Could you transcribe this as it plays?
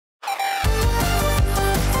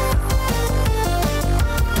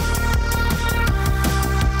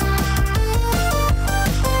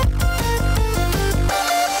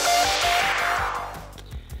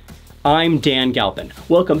I'm Dan Galpin.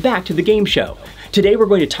 Welcome back to the game show. Today we're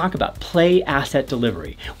going to talk about Play Asset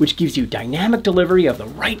Delivery, which gives you dynamic delivery of the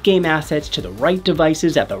right game assets to the right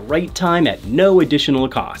devices at the right time at no additional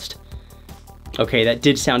cost. Okay, that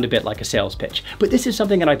did sound a bit like a sales pitch, but this is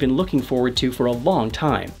something that I've been looking forward to for a long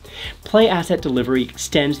time. Play Asset Delivery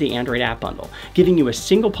extends the Android app bundle, giving you a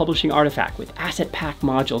single publishing artifact with asset pack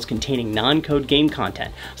modules containing non-code game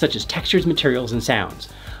content, such as textures, materials, and sounds.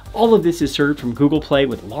 All of this is served from Google Play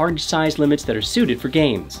with large size limits that are suited for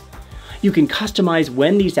games. You can customize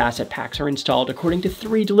when these asset packs are installed according to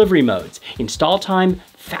 3 delivery modes: install time,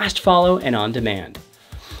 fast follow, and on demand.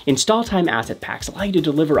 Install time asset packs allow you to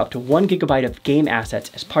deliver up to 1 GB of game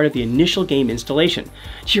assets as part of the initial game installation.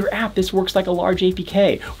 To your app, this works like a large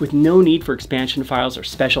APK with no need for expansion files or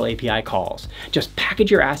special API calls. Just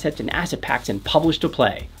package your assets in asset packs and publish to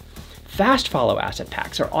Play. Fast follow asset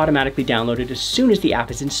packs are automatically downloaded as soon as the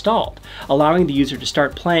app is installed, allowing the user to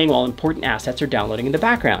start playing while important assets are downloading in the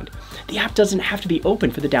background. The app doesn't have to be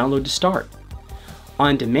open for the download to start.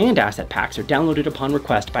 On-demand asset packs are downloaded upon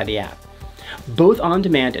request by the app. Both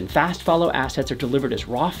on-demand and fast follow assets are delivered as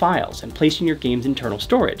raw files and placed in your game's internal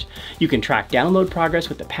storage. You can track download progress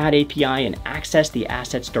with the Pad API and access the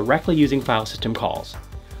assets directly using file system calls.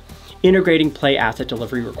 Integrating Play Asset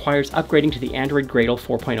Delivery requires upgrading to the Android Gradle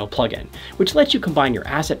 4.0 plugin, which lets you combine your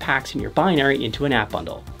asset packs and your binary into an app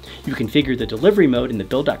bundle. You configure the delivery mode in the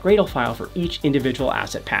build.gradle file for each individual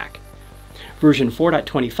asset pack. Version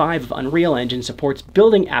 4.25 of Unreal Engine supports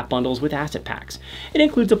building app bundles with asset packs. It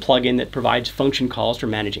includes a plugin that provides function calls for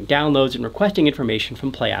managing downloads and requesting information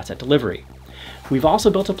from Play Asset Delivery. We've also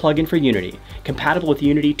built a plugin for Unity, compatible with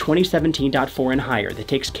Unity 2017.4 and higher, that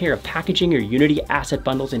takes care of packaging your Unity asset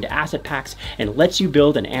bundles into asset packs and lets you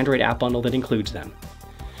build an Android app bundle that includes them.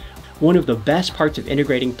 One of the best parts of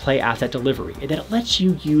integrating Play Asset Delivery is that it lets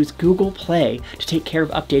you use Google Play to take care of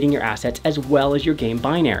updating your assets as well as your game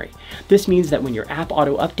binary. This means that when your app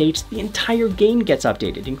auto updates, the entire game gets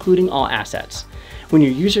updated, including all assets. When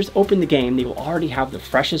your users open the game, they will already have the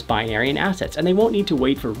freshest binary and assets, and they won't need to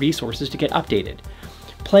wait for resources to get updated.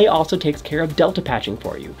 Play also takes care of delta patching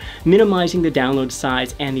for you, minimizing the download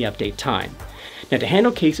size and the update time. Now, to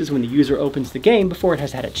handle cases when the user opens the game before it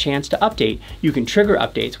has had a chance to update, you can trigger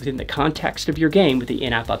updates within the context of your game with the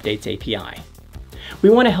in-app updates API. We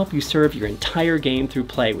want to help you serve your entire game through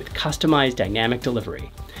Play with customized dynamic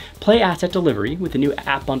delivery. Play Asset Delivery, with the new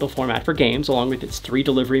app bundle format for games, along with its 3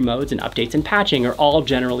 delivery modes and updates and patching, are all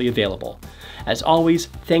generally available. As always,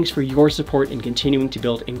 thanks for your support in continuing to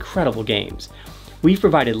build incredible games. We've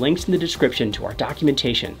provided links in the description to our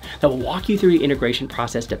documentation that will walk you through the integration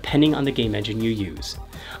process depending on the game engine you use.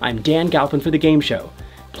 I'm Dan Galpin for The Game Show.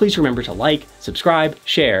 Please remember to like, subscribe,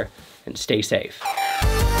 share, and stay safe.